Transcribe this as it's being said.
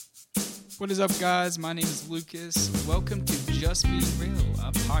What is up, guys? My name is Lucas. Welcome to Just Being Real,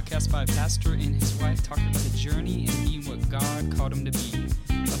 a podcast by a pastor and his wife talking about the journey and being what God called him to be,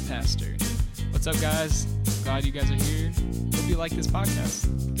 a pastor. What's up, guys? Glad you guys are here. Hope you like this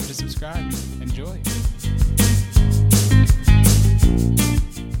podcast. Give it a subscribe. Enjoy.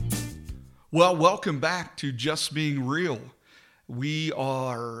 Well, welcome back to Just Being Real. We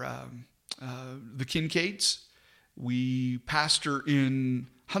are the Kincaids. We pastor in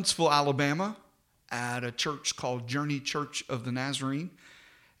Huntsville, Alabama, at a church called Journey Church of the Nazarene.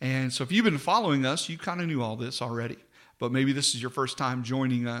 And so if you've been following us, you kind of knew all this already. But maybe this is your first time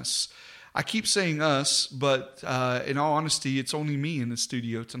joining us. I keep saying us, but in all honesty, it's only me in the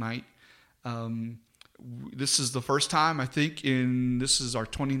studio tonight. This is the first time, I think, this is our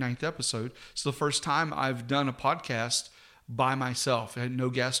 29th episode. It's the first time I've done a podcast by myself. I had no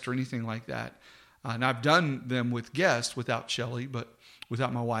guest or anything like that. And I've done them with guests without Shelly, but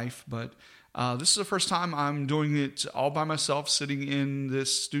without my wife. But this is the first time I'm doing it all by myself, sitting in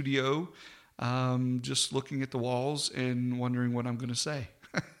this studio, just looking at the walls and wondering what I'm going to say.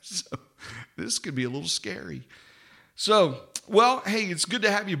 So this could be a little scary. So, well, hey, it's good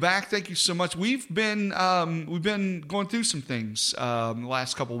to have you back. Thank you so much. We've been going through some things the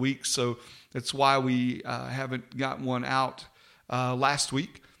last couple of weeks, so that's why we haven't gotten one out last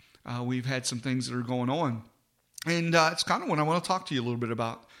week. We've had some things that are going on, and it's kind of what I want to talk to you a little bit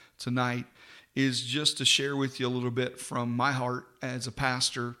about tonight, is just to share with you a little bit from my heart as a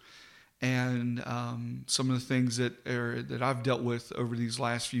pastor, and some of the things that I've dealt with over these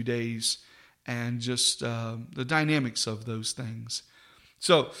last few days, and just the dynamics of those things.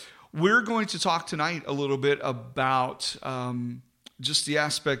 So we're going to talk tonight a little bit about just the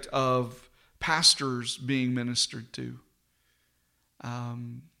aspect of pastors being ministered to.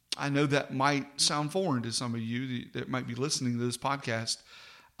 I know that might sound foreign to some of you that might be listening to this podcast,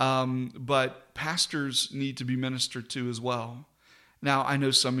 but pastors need to be ministered to as well. Now, I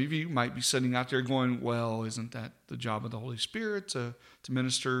know some of you might be sitting out there going, well, isn't that the job of the Holy Spirit to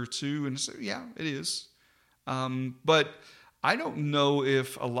minister to? And so, yeah, it is. But I don't know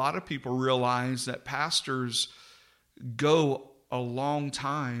if a lot of people realize that pastors go a long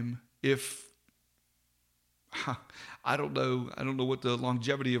time I don't know what the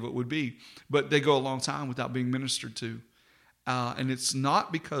longevity of it would be, but they go a long time without being ministered to. And it's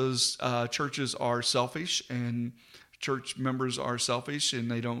not because churches are selfish and church members are selfish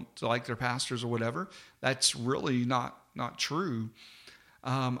and they don't like their pastors or whatever. That's really not true.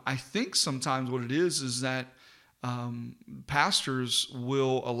 I think sometimes what it is that pastors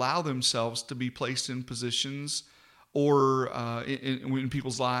will allow themselves to be placed in positions or in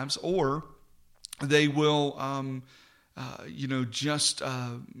people's lives, or they will just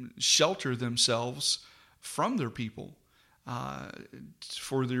shelter themselves from their people,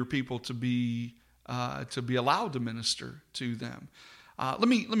 for their people to be allowed to minister to them. Let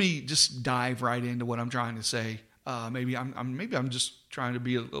me just dive right into what I'm trying to say. Maybe I'm just trying to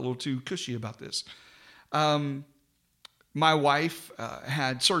be a little too cushy about this. My wife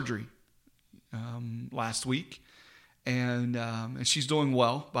had surgery last week, and she's doing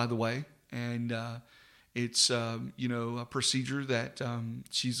well, by the way. And it's a procedure that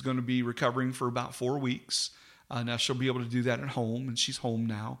she's going to be recovering for about 4 weeks. Now she'll be able to do that at home, and she's home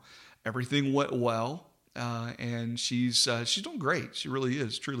now. Everything went well, and she's doing great. She really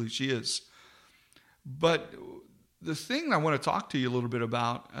is, truly she is. But the thing I want to talk to you a little bit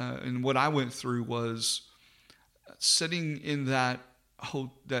about, and what I went through, was sitting in that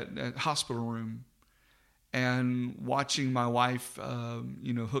hospital room and watching my wife,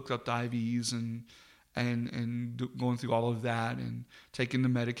 hooked up to IVs and going through all of that and taking the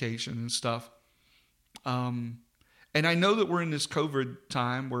medication and stuff. And I know that we're in this COVID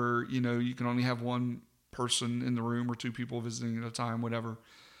time where, you can only have one person in the room or two people visiting at a time, whatever.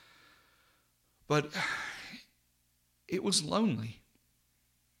 But it was lonely.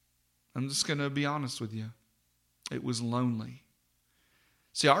 I'm just going to be honest with you. It was lonely.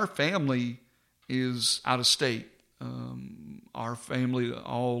 See, our family is out of state. Our family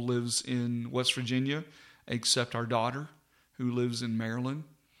all lives in West Virginia, except our daughter, who lives in Maryland.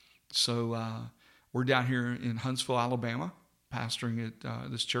 So we're down here in Huntsville, Alabama, pastoring at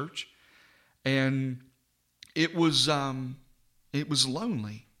this church, and it was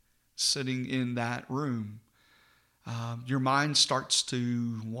lonely sitting in that room. Your mind starts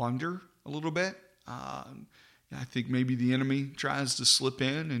to wander a little bit. I think maybe the enemy tries to slip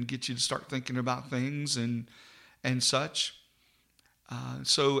in and get you to start thinking about things and such.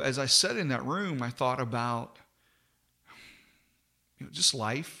 So as I sat in that room, I thought about just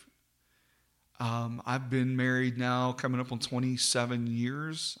life. I've been married now coming up on 27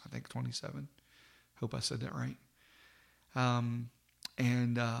 years. I think 27. Hope I said that right.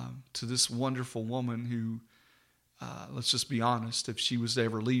 And to this wonderful woman who, let's just be honest, if she was to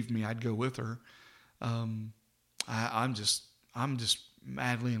ever leave me, I'd go with her. I'm just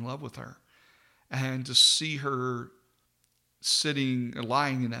madly in love with her. And to see her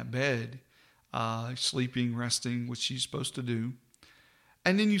lying in that bed, sleeping, resting, which she's supposed to do.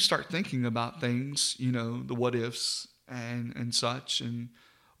 And then you start thinking about things, the what ifs and such, and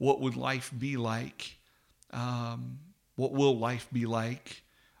what would life be like? What will life be like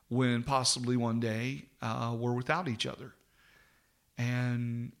when possibly one day we're without each other?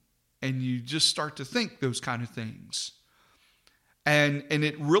 And you just start to think those kind of things. And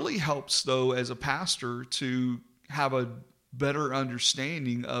it really helps, though, as a pastor, to have a better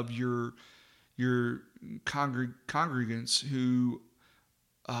understanding of your congregants who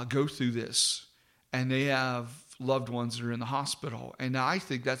go through this, and they have loved ones that are in the hospital. And I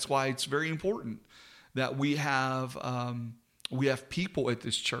think that's why it's very important that we have people at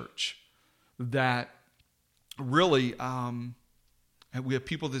this church that really we have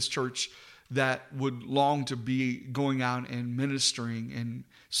people at this church that would long to be going out and ministering and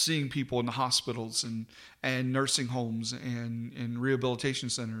seeing people in the hospitals and nursing homes and rehabilitation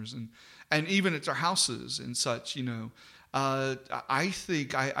centers and even at their houses and such. I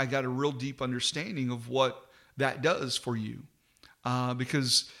think I got a real deep understanding of what that does for you,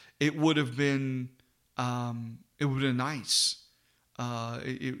 because it would have been nice,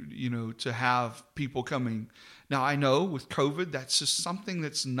 to have people coming. Now I know with COVID, that's just something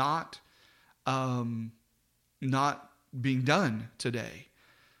that's not being done today.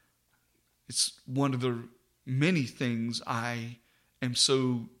 It's one of the many things I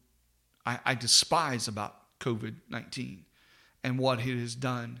despise about COVID-19 and what it has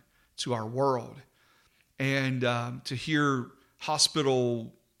done to our world. And to hear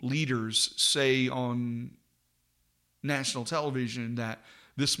hospital leaders say on national television that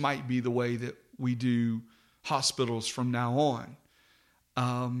this might be the way that we do hospitals from now on,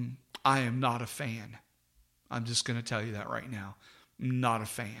 I am not a fan. I'm just going to tell you that right now. I'm not a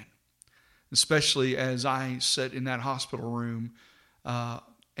fan. Especially as I sat in that hospital room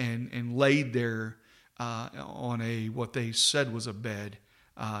and laid there on what they said was a bed,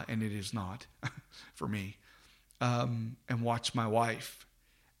 and it is not for me, and watched my wife,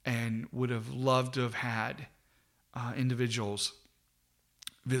 and would have loved to have had individuals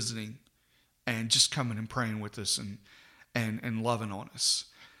visiting and just coming and praying with us and loving on us.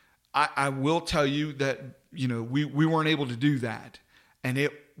 I will tell you that, we weren't able to do that. And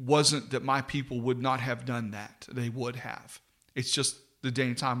it wasn't that my people would not have done that. They would have. It's just the day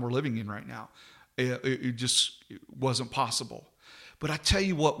and time we're living in right now. It just wasn't possible. But I tell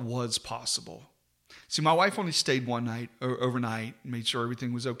you what was possible. See, my wife only stayed overnight, made sure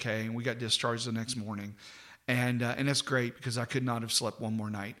everything was okay, and we got discharged the next morning. And that's great, because I could not have slept one more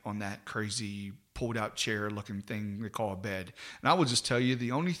night on that crazy pulled-out chair-looking thing they call a bed. And I will just tell you,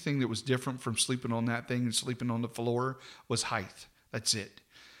 the only thing that was different from sleeping on that thing and sleeping on the floor was height. That's it.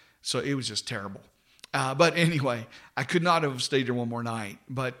 So it was just terrible. But anyway, I could not have stayed there one more night.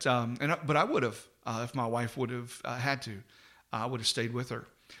 But I would have, if my wife would have had to. I would have stayed with her.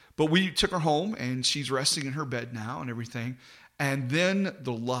 But we took her home, and she's resting in her bed now and everything. And then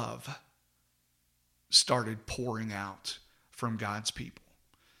the love started pouring out from God's people.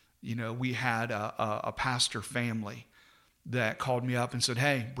 We had a pastor family that called me up and said,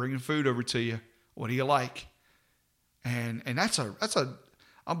 "Hey, bringing food over to you. What do you like?" And that's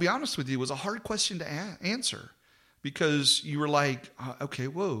I'll be honest with you, it was a hard question to answer, because you were like, okay,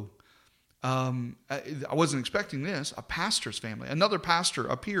 whoa. I wasn't expecting this. A pastor's family, another pastor,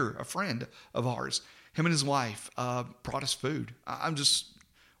 a peer, a friend of ours, him and his wife brought us food.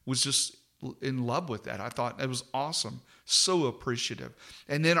 Was just in love with that. I thought it was awesome. So appreciative.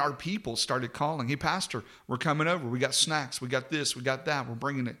 And then our people started calling. "Hey, pastor, we're coming over. We got snacks. We got this. We got that. We're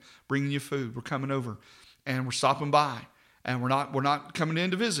bringing you food. We're coming over, and we're stopping by. And we're not coming in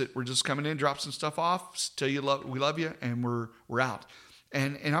to visit. We're just coming in, drop some stuff off, tell you we love you, and we're out."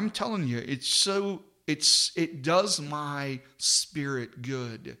 And I'm telling you, it does my spirit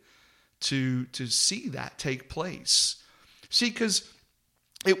good to see that take place. See, because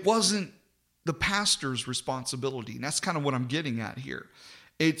it wasn't the pastor's responsibility, and that's kind of what I'm getting at here.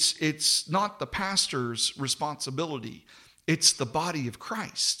 It's not the pastor's responsibility. It's the body of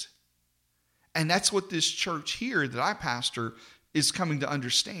Christ. And that's what this church here that I pastor is coming to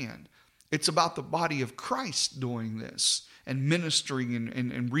understand. It's about the body of Christ doing this and ministering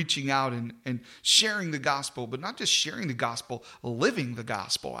and reaching out and sharing the gospel, but not just sharing the gospel, living the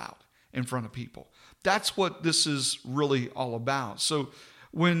gospel out in front of people. That's what this is really all about. So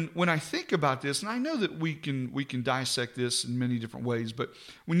when I think about this, and I know that we can dissect this in many different ways, but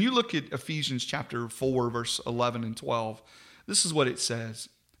when you look at Ephesians chapter 4, verse 11 and 12, this is what it says.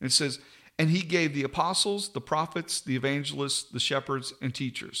 It says, "And he gave the apostles, the prophets, the evangelists, the shepherds, and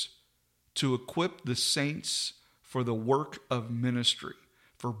teachers to equip the saints for the work of ministry,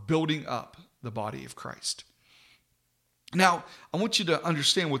 for building up the body of Christ." Now, I want you to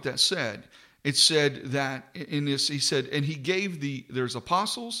understand what that said. It said that in this, he said, and he gave there's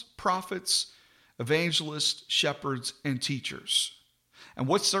apostles, prophets, evangelists, shepherds, and teachers. And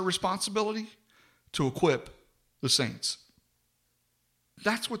what's their responsibility? To equip the saints.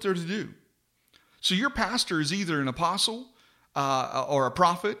 That's what they're to do. So your pastor is either an apostle or a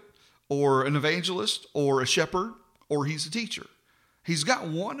prophet or an evangelist or a shepherd, or he's a teacher. He's got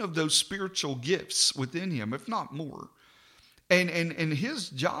one of those spiritual gifts within him, if not more. And his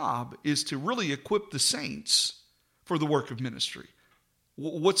job is to really equip the saints for the work of ministry.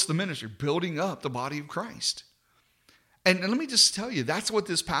 What's the ministry? Building up the body of Christ. And let me just tell you, that's what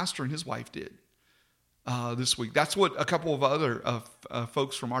this pastor and his wife did this week. That's what a couple of other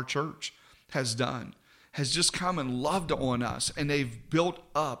folks from our church has done, has just come and loved on us, and they've built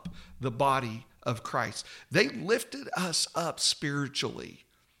up the body of Christ. They lifted us up spiritually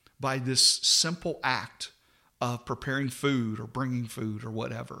by this simple act of preparing food or bringing food or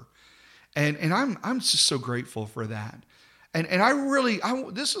whatever. And I'm just so grateful for that. And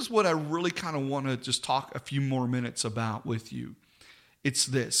this is what I really kind of want to just talk a few more minutes about with you. It's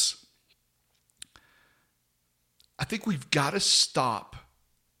this. I think we've got to stop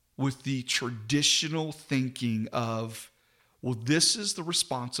with the traditional thinking of, well, this is the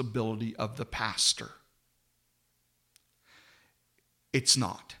responsibility of the pastor. It's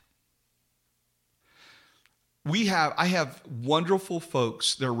not. I have wonderful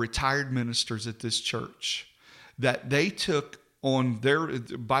folks, they're retired ministers at this church, that they took on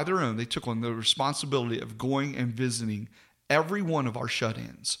by their own, they took on the responsibility of going and visiting every one of our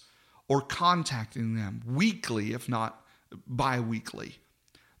shut-ins or contacting them weekly, if not bi-weekly.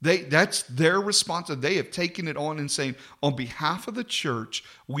 That's their responsibility. They have taken it on and saying, on behalf of the church,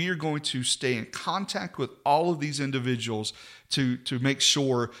 we are going to stay in contact with all of these individuals to make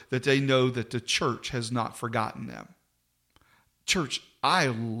sure that they know that the church has not forgotten them. Church, I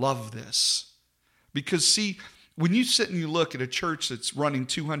love this. Because see, when you sit and you look at a church that's running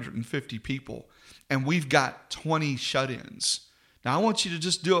 250 people and we've got 20 shut-ins, now I want you to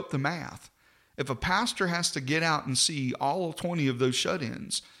just do up the math. If a pastor has to get out and see all 20 of those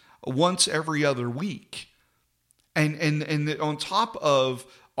shut-ins once every other week, and on top of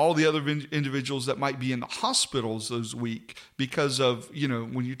all the other individuals that might be in the hospitals those week because of,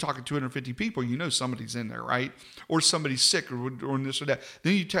 when you're talking 250 people, somebody's in there, right? Or somebody's sick or this or that.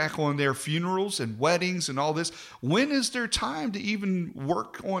 Then you tackle on their funerals and weddings and all this. When is there time to even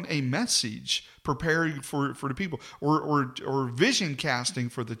work on a message preparing for the people or vision casting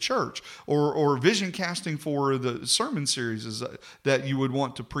for the church or vision casting for the sermon series that you would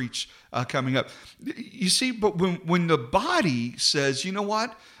want to preach coming up? You see, but when the body says, you know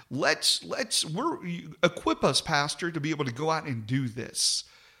what, let's equip us, pastor, to be able to go out and do this,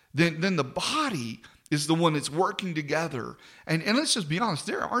 then the body is the one that's working together. And let's just be honest,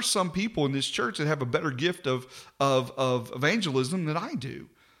 there are some people in this church that have a better gift of evangelism than I do.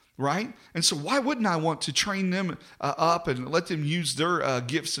 Right? And so why wouldn't I want to train them up and let them use their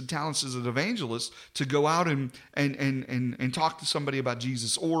gifts and talents as an evangelist to go out and talk to somebody about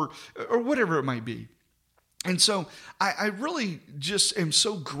Jesus or whatever it might be? And so I really just am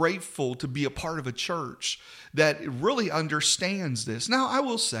so grateful to be a part of a church that really understands this. Now, I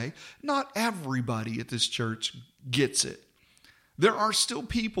will say, not everybody at this church gets it. There are still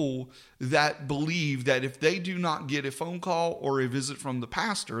people that believe that if they do not get a phone call or a visit from the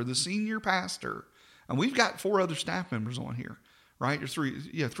pastor, the senior pastor, and we've got 4 other staff members on here, right? Or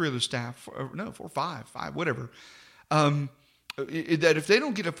 3 other staff, 4, 5, whatever. That if they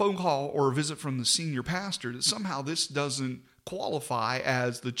don't get a phone call or a visit from the senior pastor, that somehow this doesn't qualify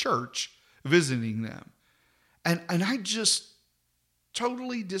as the church visiting them. And I just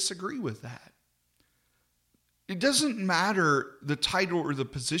totally disagree with that. It doesn't matter the title or the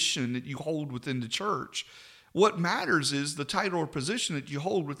position that you hold within the church. What matters is the title or position that you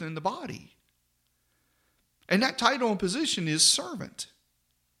hold within the body. And that title and position is servant.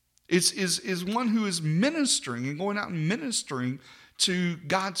 Is one who is ministering and going out and ministering to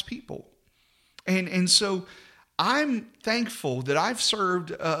God's people. And so I'm thankful that I've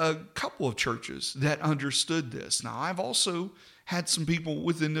served a couple of churches that understood this. Now, I've also had some people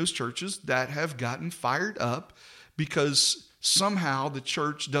within those churches that have gotten fired up because somehow the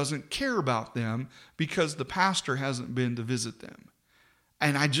church doesn't care about them because the pastor hasn't been to visit them.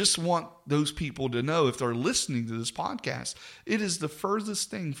 And I just want those people to know, if they're listening to this podcast, it is the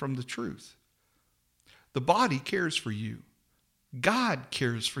furthest thing from the truth. The body cares for you. God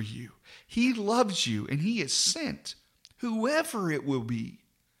cares for you. He loves you, and He has sent whoever it will be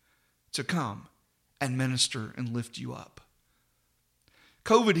to come and minister and lift you up.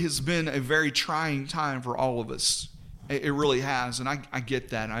 COVID has been a very trying time for all of us. It really has, and I get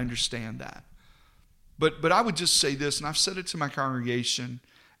that. I understand that. But I would just say this, and I've said it to my congregation,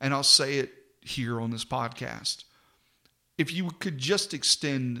 and I'll say it here on this podcast. If you could just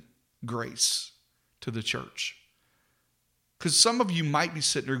extend grace to the church. Because some of you might be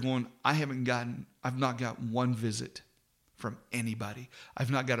sitting there going, I've not got one visit from anybody. I've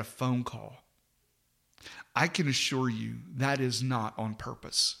not got a phone call. I can assure you that is not on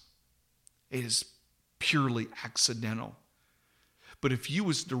purpose. It is purely accidental. But if you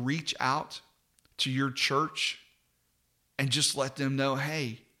was to reach out to your church and just let them know,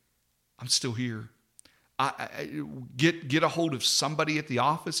 hey, I'm still here. Get a hold of somebody at the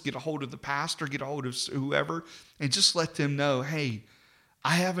office, get a hold of the pastor, get a hold of whoever, and just let them know, hey,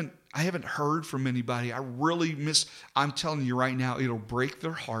 I haven't heard from anybody. I really I'm telling you right now, it'll break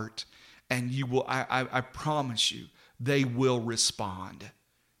their heart, and you will. I promise you, they will respond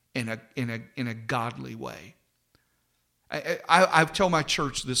in a godly way. I tell my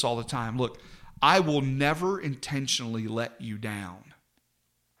church this all the time. Look, I will never intentionally let you down.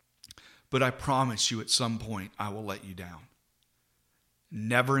 But I promise you at some point I will let you down.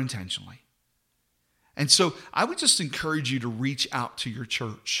 Never intentionally. And so I would just encourage you to reach out to your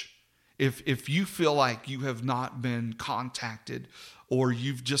church. If you feel like you have not been contacted or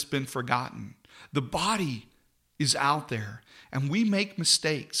you've just been forgotten. The body is out there and we make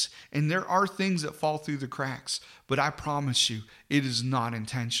mistakes and there are things that fall through the cracks. But I promise you it is not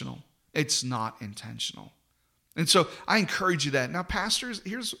intentional. It's not intentional. And so I encourage you that. Now, pastors,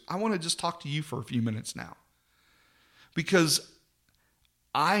 I want to just talk to you for a few minutes now. Because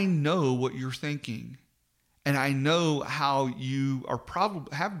I know what you're thinking. And I know how you are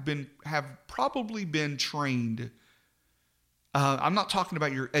have probably been trained. I'm not talking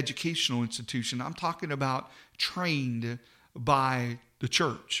about your educational institution. I'm talking about trained by the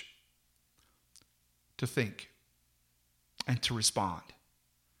church to think and to respond.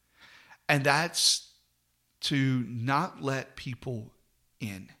 And that's to not let people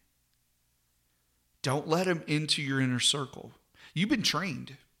in. Don't let them into your inner circle. You've been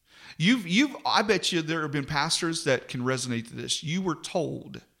trained. I bet you there have been pastors that can resonate to this. You were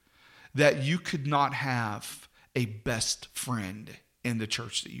told that you could not have a best friend in the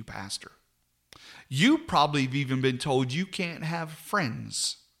church that you pastor. You probably have even been told you can't have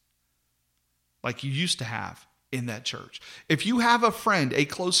friends like you used to have in that church. If you have a friend, a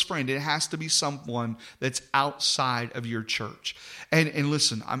close friend, it has to be someone that's outside of your church. And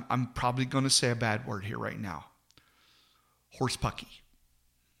listen, I'm probably going to say a bad word here right now. Horsepucky.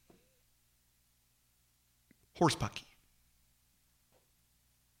 Horsepucky.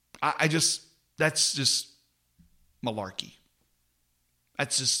 That's just malarkey.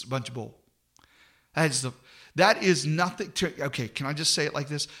 That's just a bunch of bull. That is nothing okay, can I just say it like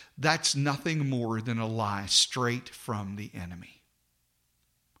this? That's nothing more than a lie straight from the enemy.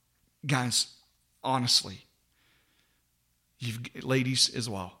 Guys, honestly, ladies as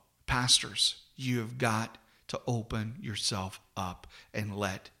well, pastors, you have got to open yourself up and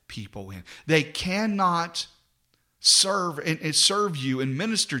let people in. They cannot serve you and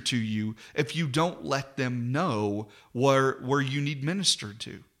minister to you if you don't let them know where you need ministered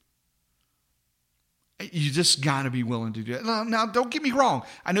to. You just got to be willing to do it. Now, don't get me wrong.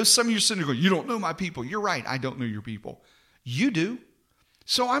 I know some of you are sitting there going, you don't know my people. You're right. I don't know your people. You do.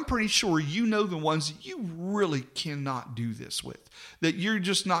 So I'm pretty sure you know the ones that you really cannot do this with. That you're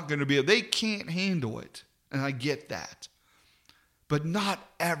just not going to be able. They can't handle it. And I get that. But not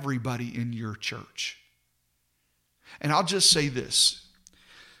everybody in your church. And I'll just say this.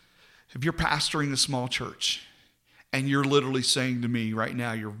 If you're pastoring a small church, and you're literally saying to me right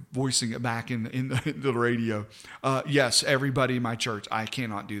now, you're voicing it back in the radio, yes, everybody in my church, I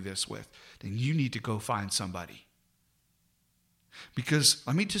cannot do this with. Then you need to go find somebody. Because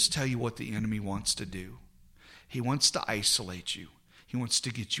let me just tell you what the enemy wants to do. He wants to isolate you. He wants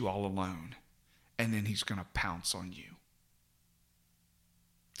to get you all alone. And then he's going to pounce on you.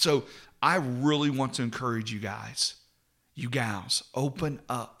 So I really want to encourage you guys, you gals, open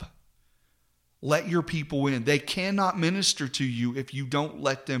up. Let your people in. They cannot minister to you if you don't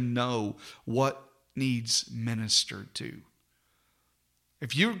let them know what needs ministered to.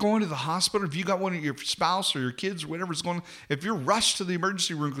 If you're going to the hospital, if you got one of your spouse or your kids or whatever's going on, if you're rushed to the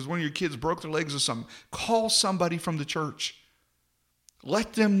emergency room because one of your kids broke their legs or something, call somebody from the church.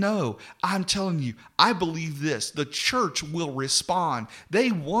 Let them know. I'm telling you, I believe this. The church will respond.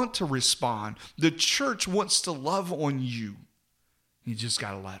 They want to respond. The church wants to love on you. You just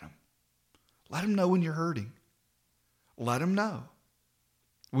got to let them. Let them know when you're hurting. Let them know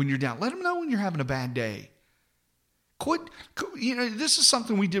when you're down. Let them know when you're having a bad day. This is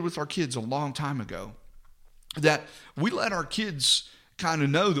something we did with our kids a long time ago, that we let our kids kind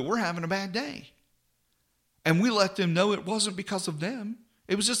of know that we're having a bad day. And we let them know it wasn't because of them.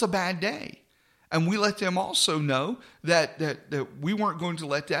 It was just a bad day. And we let them also know that we weren't going to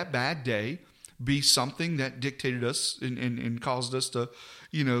let that bad day be something that dictated us and caused us to,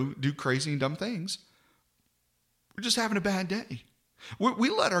 do crazy and dumb things. We're just having a bad day.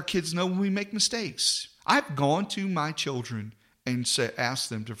 We let our kids know when we make mistakes. I've gone to my children and asked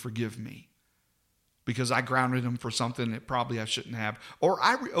them to forgive me because I grounded them for something that probably I shouldn't have, or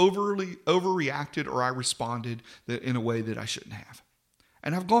I overreacted, or I responded in a way that I shouldn't have.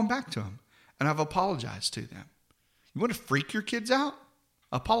 And I've gone back to them and I've apologized to them. You want to freak your kids out?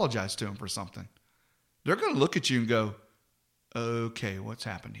 Apologize to them for something. They're going to look at you and go, okay, what's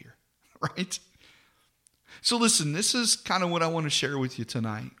happened here? Right? So listen, this is kind of what I want to share with you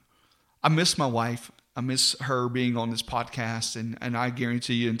tonight. I miss my wife. I miss her being on this podcast, and I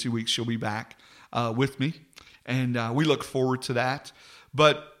guarantee you in 2 weeks she'll be back with me, and we look forward to that.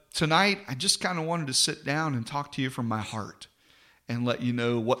 But tonight, I just kind of wanted to sit down and talk to you from my heart and let you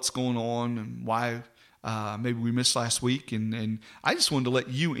know what's going on and why maybe we missed last week, and I just wanted to let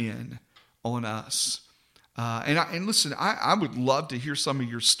you in on us. And listen, I would love to hear some of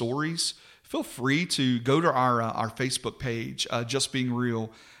your stories. Feel free to go to our Facebook page, Just Being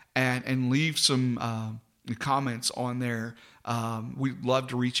Real, and leave some comments on there. We'd love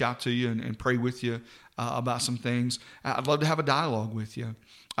to reach out to you and pray with you about some things. I'd love to have a dialogue with you.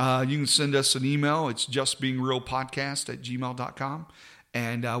 You can send us an email. It's justbeingrealpodcast@gmail.com.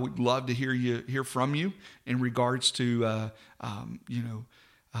 And we'd love to hear from you in regards to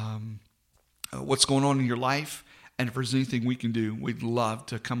what's going on in your life. And if there's anything we can do, we'd love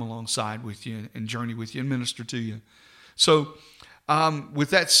to come alongside with you and journey with you and minister to you. So with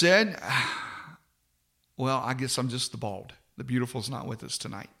that said, well, I guess I'm just the bald. The beautiful's not with us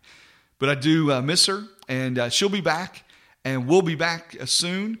tonight. But I do miss her, and she'll be back, and we'll be back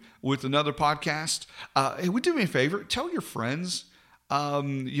soon with another podcast. Hey, would you do me a favor? Tell your friends,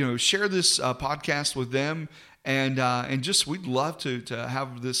 share this podcast with them, and just we'd love to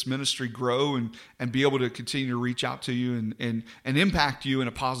have this ministry grow and be able to continue to reach out to you and impact you in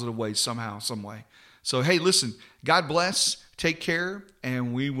a positive way somehow, some way. So, hey, listen, God bless, take care,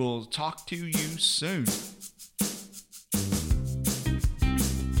 and we will talk to you soon.